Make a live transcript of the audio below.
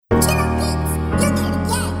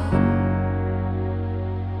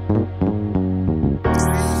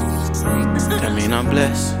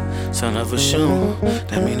blessed. Son of oshun,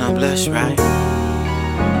 that mean I'm blessed, right?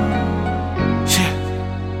 Yeah.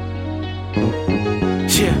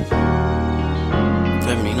 Yeah.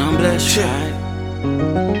 That mean I'm blessed, right?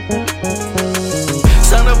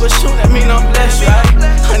 Son of oshun, that mean I'm blessed, right?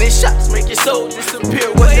 100 shots make your soul disappear.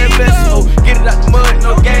 What that best? Oh, get it out the mud,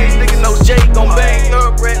 no games, nigga, no J gon' bang.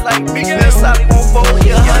 Thoroughbred like me, then solid won't fold.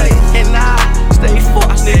 Yeah, 100 and I stay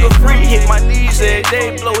forced, nigga, free. Hit my knees every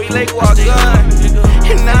day, blow a leg walk gun.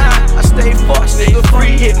 And I stay forced, nigga,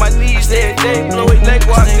 free. Hit my knees every day, blow a leg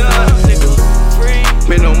walk gun. Nigga, free.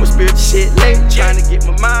 Been on my spiritual shit late, trying to get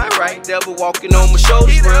my mind right. Devil walking on my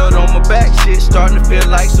shoulders, world on my back. Shit starting to feel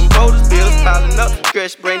like some boulders. Bills piling up,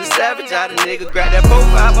 scratch brain the savage out of nigga. Grab that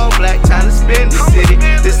 4-5 all black, time to spin the city.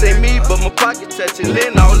 This ain't me, but my pocket touching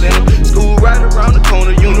lint all in them. School right around the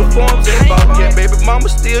corner, uniforms ain't bought yet. Baby mama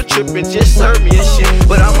still tripping, just serve me and shit.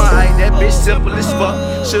 But I'm alright, that bitch simple as fuck.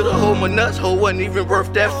 Should've hold my nuts, hoe wasn't even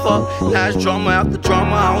worth that fuck. Now it's drama after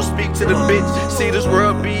drama, I don't speak to the bitch. See this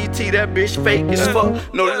world BET, that bitch fake as fuck.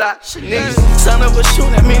 No lie, niggas. Son of oshun,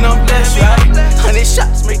 that mean I'm blessed, right? 100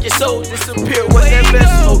 shots make your soul disappear. What that best?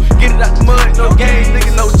 Oh, get it out the mud, no games,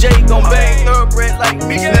 nigga, no J gon' bang. Thoroughbred like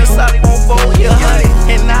me, then solid won't fold. Yeah,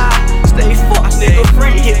 100 and I stay forced, nigga,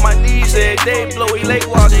 free. Hit my knees every day, blow a leg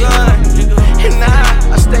walk gun. And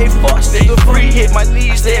I stay forced, nigga, free. Hit my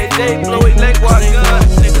knees every day, blow a leg walk gun.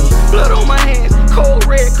 Blood on my hands, cold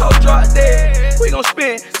red, cold drop dead. We gon'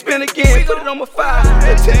 spin again, put it on my fire.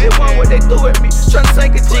 Attention one what they threw at me, tryna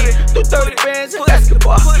sink a G. Do 30 bands in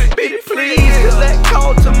basketball, beat it please. Collect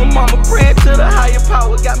call to my mama, praying to the higher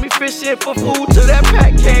power. Got me fishing for food till that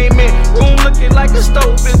pack came in. Room looking like a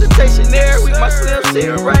stove, visitation there. With my slim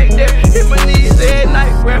sitting right there. Hit my knees every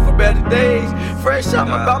night, praying for better days. Fresh out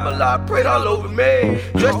my Bible, prayed all over me.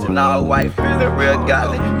 Dressed in all white, feeling real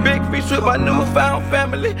godly. Big feast with my newfound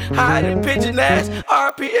family. Hiding pigeon ass,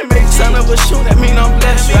 RPMA. Son of oshun, that mean I'm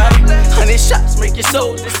blessed, right? 100 shots make your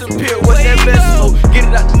soul disappear. What that best? Oh, get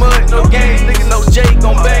it out the mud, no games, nigga, no J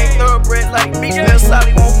gon' bang. Thoroughbred like me, then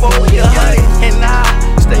solid won't fold. Yeah, 100 and I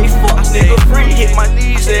stay forced, nigga, free. Hit my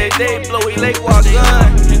knees every day, blow a leg walk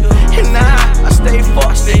gun. And I stay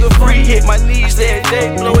forced, nigga, free. Hit my knees every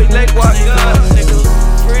day, blow a leg walk gun.